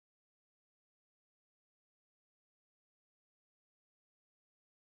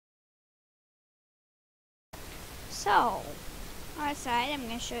So, outside I'm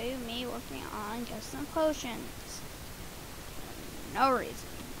going to show you me working on custom potions. No reason.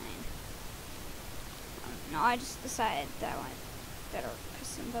 No, I just decided that I want better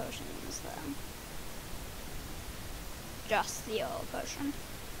custom potions than just the yellow potion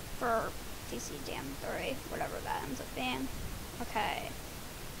for DC Dam 3, whatever that ends up being. Okay,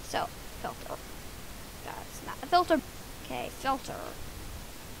 so, filter. That's not a filter. Okay, filter.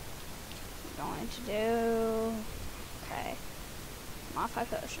 I'm going to do, okay, modify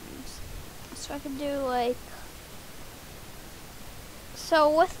potions. So I can do like, so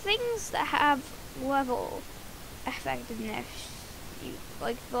with things that have level effectiveness,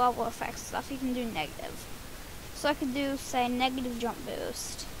 like the level effect stuff, you can do negative. So I could do, say, negative jump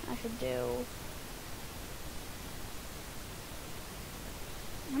boost. I could do,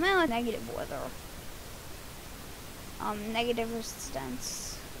 I'm gonna like negative wither. Negative resistance.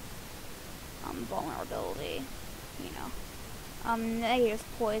 Vulnerability, you know. Negative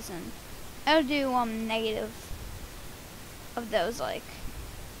poison. I would do, negative of those, like,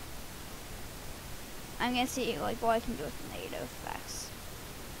 I'm gonna see, like, what I can do with the negative effects.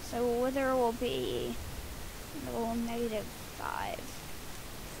 So wither will be negative 5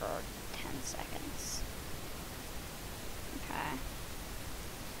 for 10 seconds. Okay.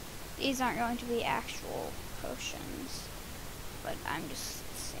 These aren't going to be actual potions, but I'm just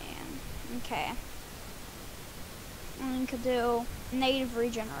saying. Okay. And we could do negative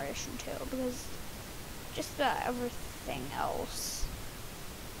regeneration too, because just about everything else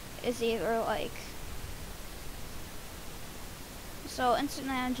is either like, so instant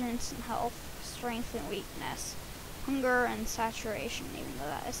damage and instant health, strength and weakness, hunger and saturation, even though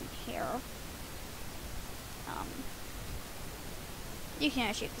that isn't here. You can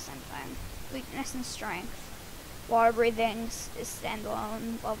achieve the same thing. Weakness and strength. Water breathing is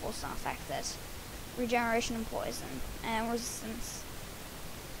standalone, levels not affected. Regeneration and poison. And resistance,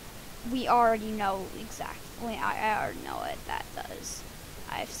 we already know exactly. I already know what that does.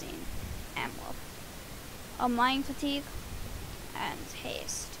 I've seen ammo. Mind fatigue and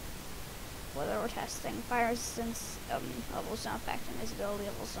haste. Whether we're testing fire resistance, levels don't affect, invisibility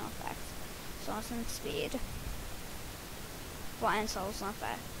levels don't affect. Soreness and speed. Blind levels don't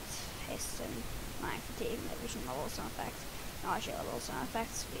affect. Haste and mind fatigue, vision levels don't affect. Nausea levels don't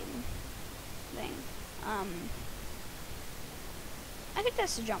affect. Speed thing. I could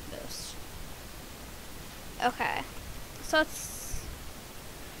test a jump boost. Okay. So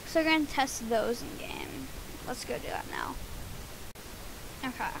we're gonna test those in game. Let's go do that now.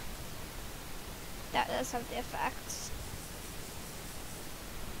 Okay. That does have the effects.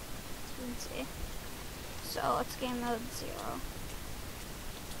 Let's see. So let's game mode 0.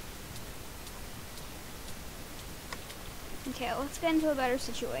 Okay, let's get into a better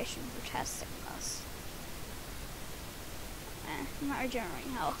situation for testing this. I'm not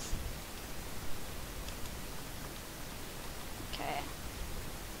regenerating health. Okay.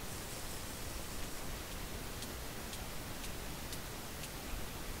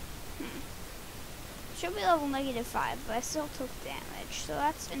 Should be level -5, but I still took damage, so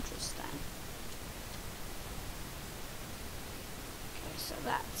that's interesting. Okay, so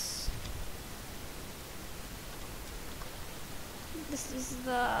that's... This is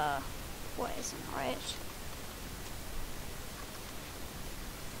the poison, right?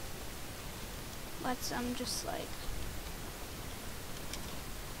 Let's, just like...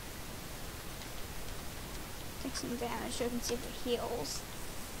 take some damage so we can see if it heals.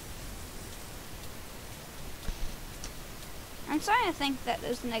 I'm starting to think that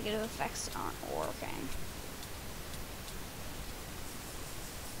those negative effects aren't working.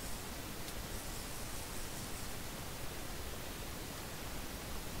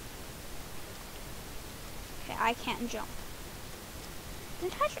 Okay, I can't jump.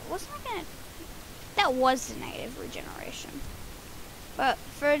 Wasn't I gonna... That was the negative regeneration. But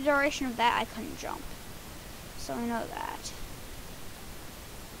for the duration of that, I couldn't jump. So I know that.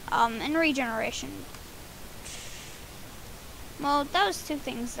 And regeneration... Well, that was two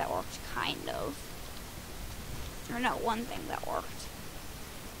things that worked, kind of. Or no, one thing that worked.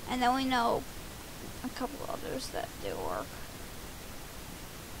 And then we know a couple others that do work.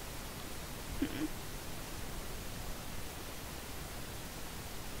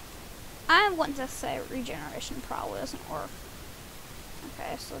 I want to say regeneration probably doesn't work.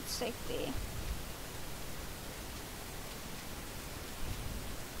 Okay, so let's take the...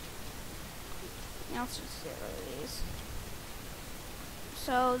 Let's just get rid of these.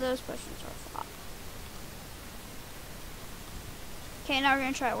 So those potions are flop. Okay, now we're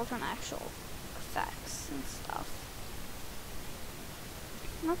gonna try to work on actual effects and stuff.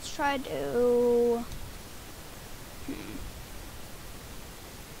 Let's try to... Hmm.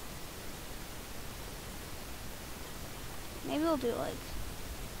 Maybe we'll do like...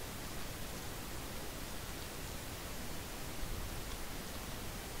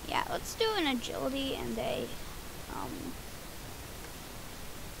 Yeah, let's do an agility and a,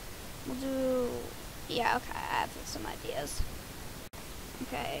 we'll do... Yeah, okay, I have some ideas.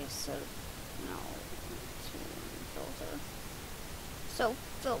 Okay, so, no, filter. So,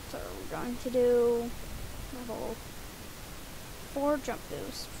 filter, we're going to do level 4 jump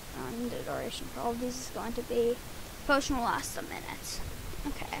boost, and the duration for all of these is going to be, potion will last a minute.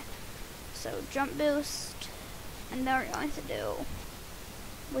 Okay, so jump boost, and then we're going to do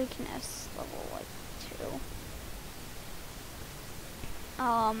weakness level like 2.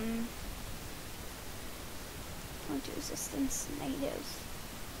 Going to resistance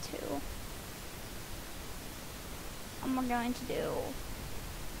 -2. And we're going to do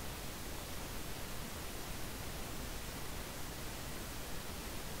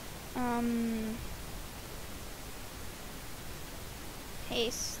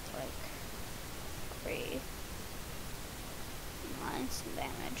haste like 3, minus some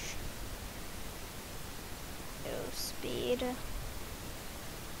damage. Do speed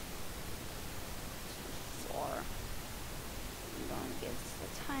 4. I'm going to give a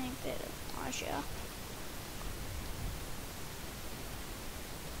tiny bit of nausea.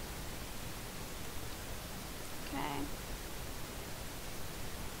 Okay.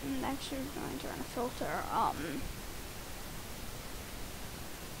 And next we're going to run a filter.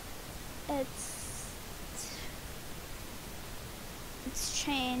 It's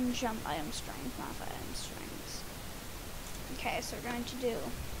change item strength, not item strengths. Okay, so we're going to do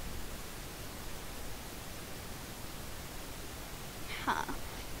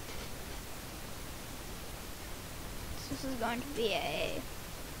So this is going to be a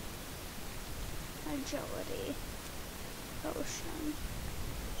agility potion.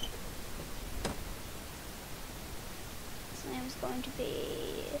 Its name is going to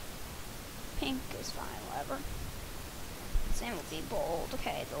be pink is fine, whatever. Its name will be bold.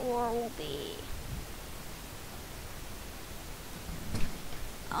 Okay, the lore will be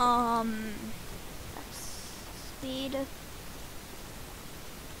that's speed 4.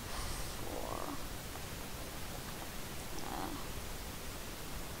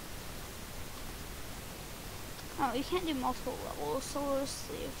 Oh, you can't do multiple levels, so we'll just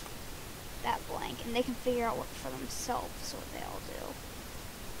leave that blank, and they can figure out what for themselves what they all do.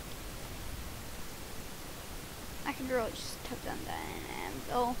 I could really just type them down and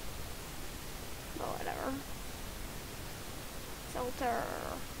go, but whatever. Filter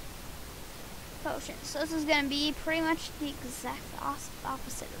potion. So this is going to be pretty much the exact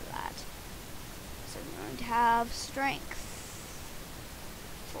opposite of that. So we're going to have strength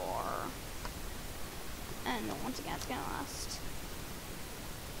 4. And once again, it's gonna last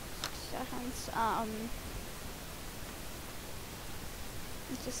 6 seconds.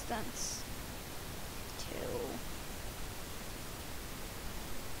 Resistance 2.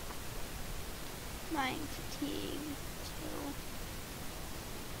 Mind fatigue 2.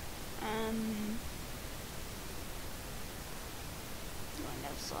 Going to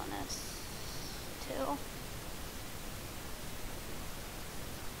slowness 2.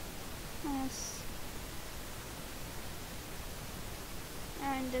 Yes.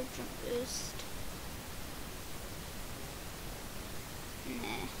 And the jump boost.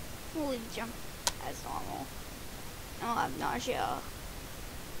 Nah. We'll leave jump as normal. And we'll have nausea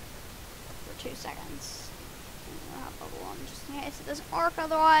for 2 seconds. And we'll have level 1 just in case it doesn't work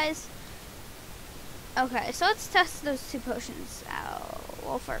otherwise. Okay, so let's test those 2 potions out.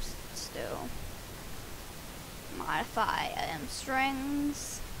 We'll first do modify item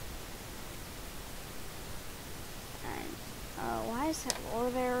strings. And why is that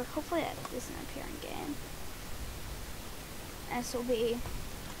lore there? Hopefully that doesn't appear in game. This will be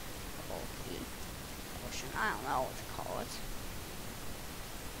bulky potion. I don't know what to call it.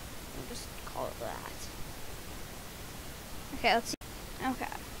 We'll just call it that. Okay, let's see.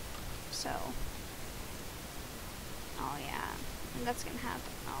 Okay, so. Oh yeah, and that's gonna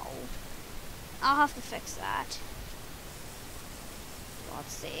happen. Oh, I'll have to fix that.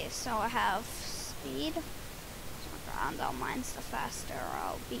 Let's see. So I have speed. And I'll mine stuff faster, or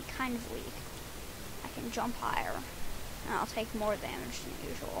I'll be kind of weak. I can jump higher, and I'll take more damage than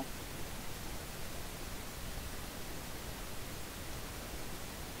usual.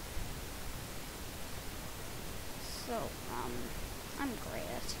 So, I'm great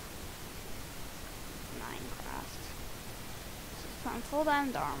at Minecraft. So put on full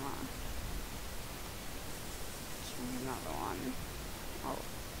diamond armor. Let's another one. Oh.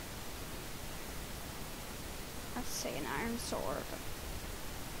 Let's take an iron sword.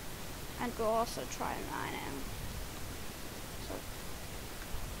 And we'll also try mining. So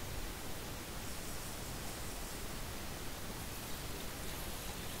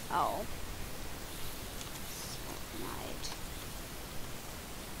oh. Right.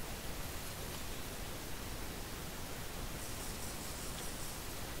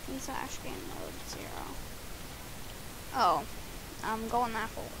 Slash game mode 0. Oh. I'm going that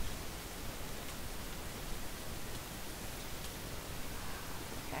hole.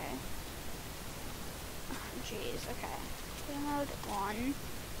 Okay. Oh, jeez, okay. Game mode 1.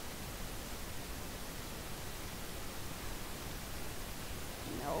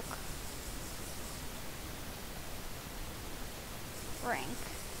 Milk. Rank.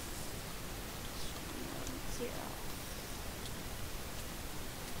 0.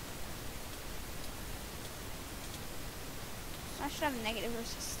 So I should have negative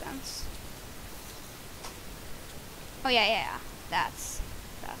resistance. Oh yeah. That's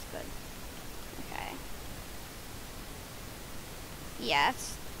good. Okay.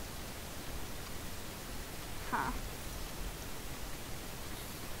 Yes. Huh.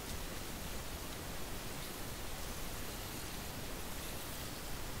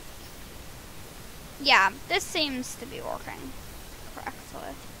 Yeah, this seems to be working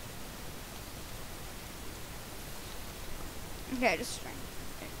correctly. Okay, just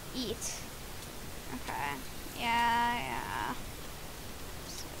eat. Okay. Yeah.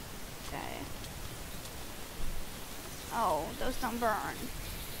 Okay. Oh, those don't burn.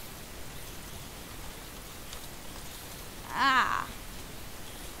 Ah.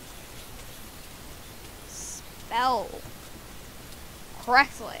 Spell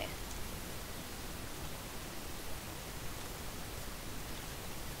correctly.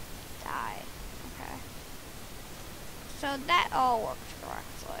 Die. Okay. So that all worked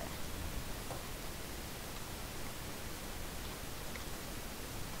correctly.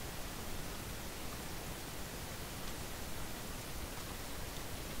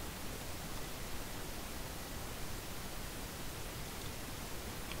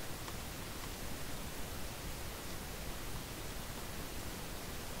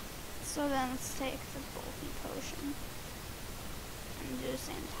 So then let's take the bulky potion and do the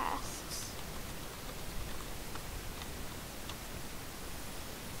same tasks.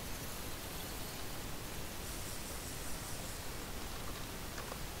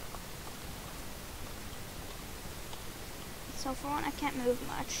 So for one, I can't move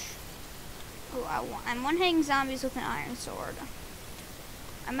much. Ooh, I'm one-hitting zombies with an iron sword.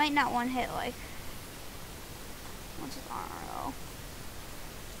 I might not one-hit, like, once with armor, though.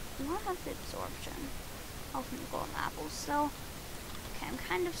 I don't have the absorption. Oh, from the golden apples still. Okay, I'm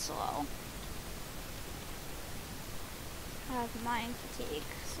kind of slow. I have mining fatigue,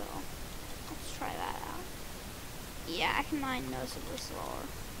 so let's try that out. Yeah, I can mine noticeably slower.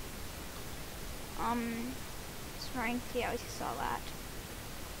 Strength, yeah, we saw that.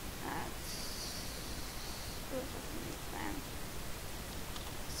 That's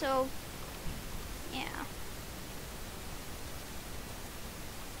so, yeah.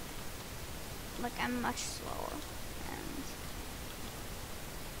 Like, I'm much slower. And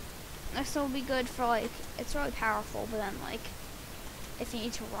this will be good for, like, it's really powerful, but then, like, if you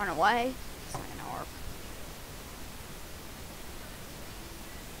need to run away, it's not gonna work.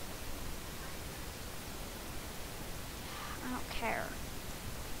 I don't care.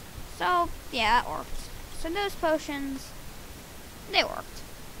 So, yeah, that worked. So those potions, they worked.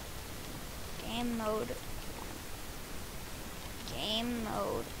 Game mode 1. Game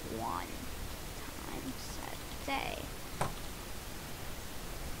mode 1. Time set day.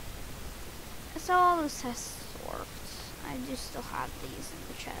 So all those tests worked. I do still have these in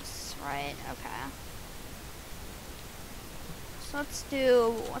the chests, right? Okay. So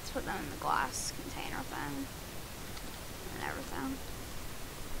let's put them in the glass container thing. And everything.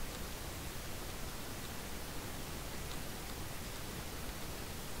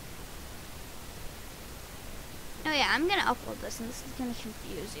 Oh yeah, I'm gonna upload this and this is gonna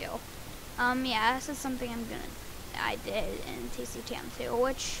confuse you. Yeah, this is something I did in TCTM2,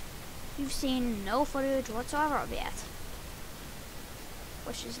 which you've seen no footage whatsoever of yet.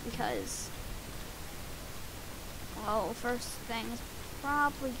 Which is because, well, first thing is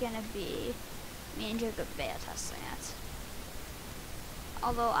probably gonna be me and Jacob beta testing it.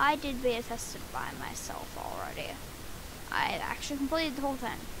 Although I did beta test it by myself already. I actually completed the whole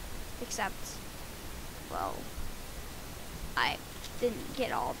thing. Except, well, I didn't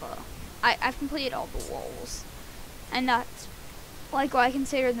get all the... I've completed all the walls. And that's, like, what I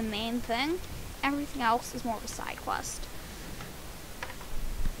consider the main thing. Everything else is more of a side quest.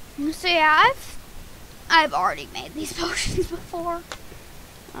 So yeah, I've already made these potions before.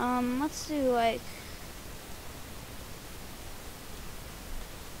 Let's do like...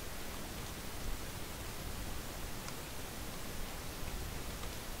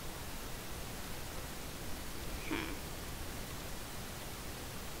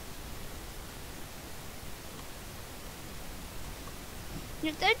 The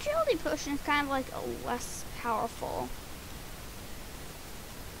agility potion is kind of like a less powerful.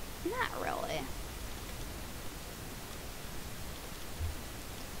 Not really.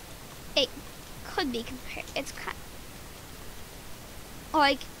 It could be compared. It's kind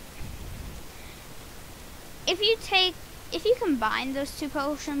like if you combine those two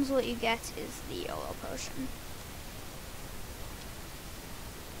potions, what you get is the yellow potion.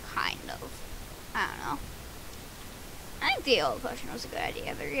 Kind of. I don't know. I think the yellow potion was a good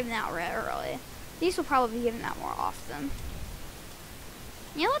idea. They're giving out really early. These will probably be given out more often.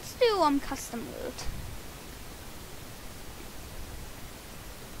 Yeah, let's do custom loot.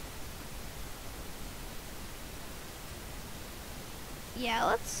 Yeah,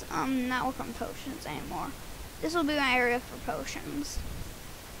 let's not work on potions anymore. This will be my area for potions.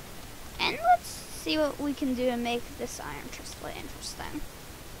 And let's see what we can do to make this iron chestplate interesting.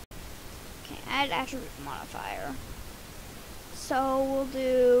 Okay, add attribute modifier. So we'll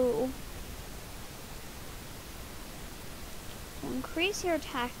do increase your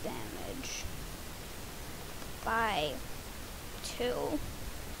attack damage by 2.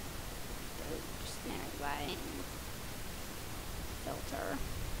 Just by filter.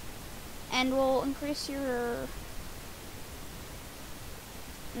 And we'll increase your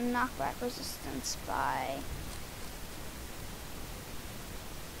knockback resistance by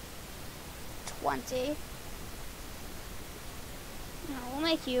 20. No, we'll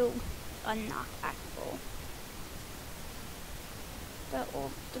make you unknockbackable. That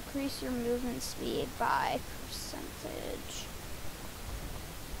will decrease your movement speed by percentage.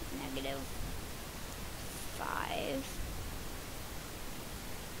 -5.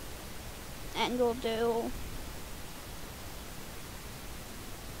 And we'll do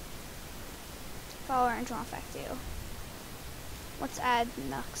follow range won't affect you. Let's add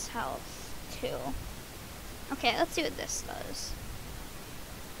Nux health too. Okay, let's see what this does.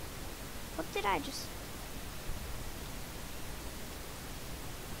 What did I just...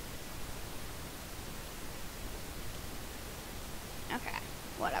 Okay,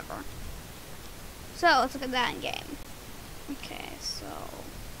 whatever. So, let's look at that in game. Okay, so...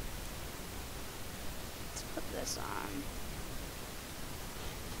 let's put this on.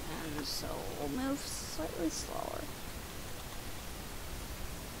 And so, we'll move slightly slower.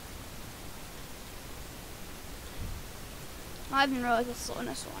 I didn't realize the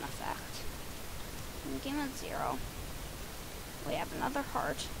slowness one effect. In game at 0. We have another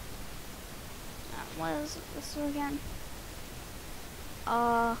heart. What is this do again?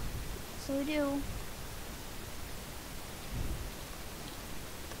 So we do.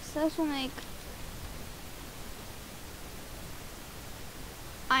 So this will make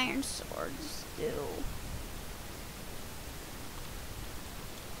iron swords do.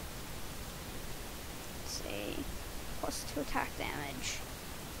 Let's see. +2 attack damage.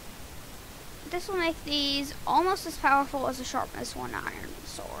 This will make these almost as powerful as a sharpness 1 iron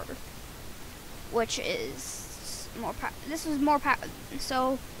sword, which is more this is more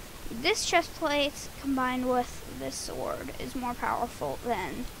so this chest plate combined with this sword is more powerful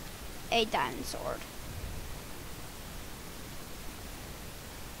than a diamond sword.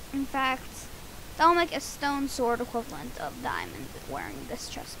 In fact, that'll make a stone sword equivalent of diamond wearing this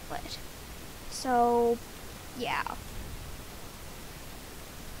chest plate. So, yeah.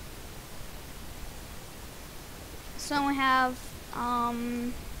 So we have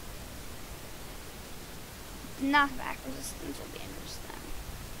knockback resistance will be interesting.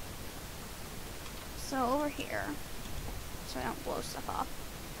 So over here, so I don't blow stuff up,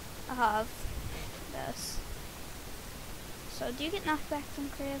 I have this. So do you get knocked back from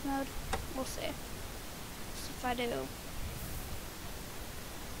creative mode? We'll see. So if I do,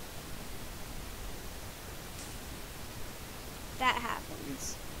 that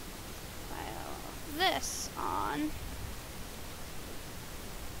happens. If I have this on.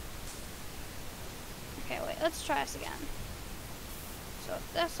 Okay, wait, let's try this again. So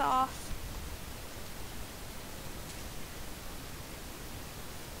with this off,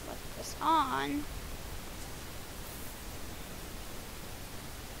 with this on,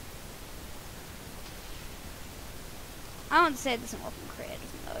 I wouldn't say it doesn't work in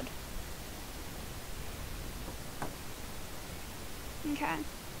creative mode. Okay.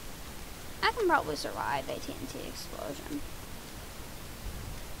 I can probably survive a TNT explosion.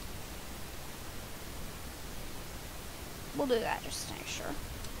 We'll do that just to make sure.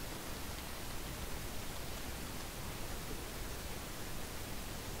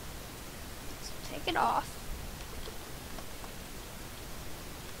 So take it off.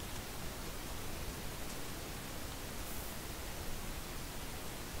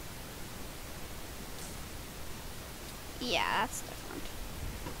 Yeah, that's different.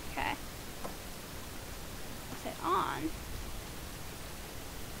 Okay. With it on.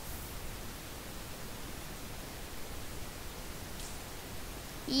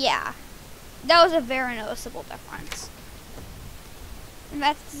 Yeah. That was a very noticeable difference. In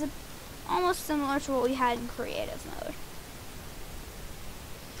fact, it's almost similar to what we had in creative mode.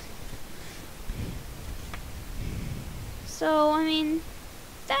 So, I mean,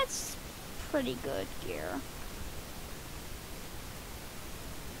 that's pretty good gear.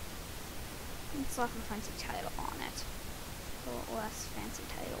 Let's slap a fancy title on it. A less fancy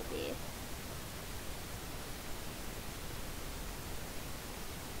title be.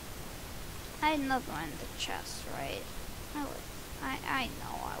 I had another one in the chest, right? I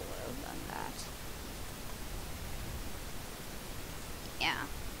know I would have done that. Yeah.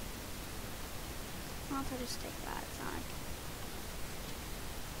 I'll have to just take that, it's not.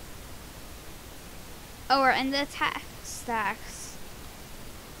 Oh, we're in the attack stacks.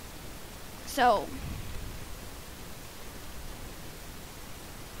 So.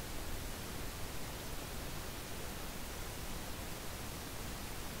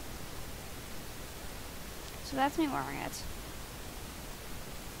 So that's me wearing it.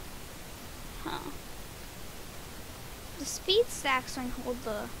 Huh. The speed stacks don't hold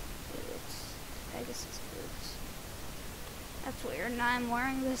the boots. Pegasus boots. That's weird. Now I'm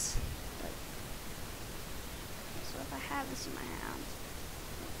wearing this. Like, so if I have this in my hand,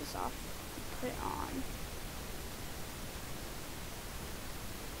 take this off and put it on.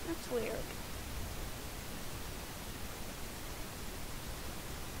 That's weird.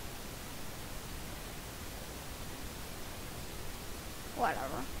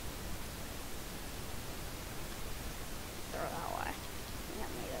 Whatever. Throw it that way. I think I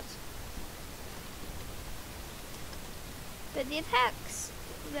made it. But the attacks,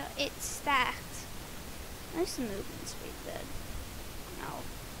 it's stacked. Nice movement speed did. No.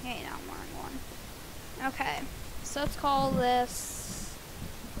 Hey, now I'm wearing one. Okay. So let's call this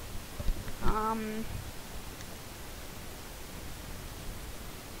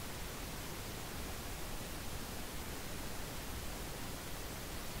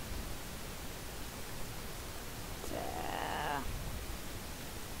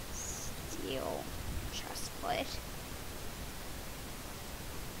steel chestplate.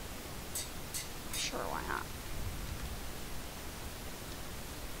 Sure, why not?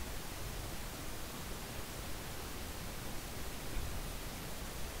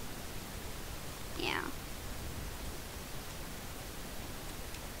 Yeah.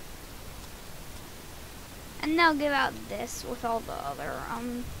 And they'll give out this with all the other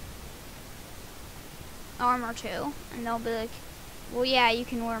armor too, and they'll be like, well, yeah, you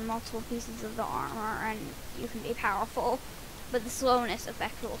can wear multiple pieces of the armor and you can be powerful, but the slowness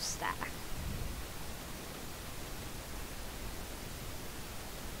effect will stack.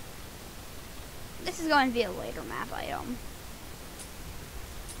 This is going to be a later map item.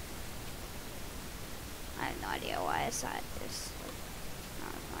 I have no idea why I decided this.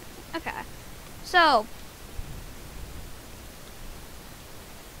 Okay, so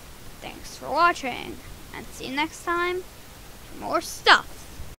thanks for watching, and see you next time for more stuff.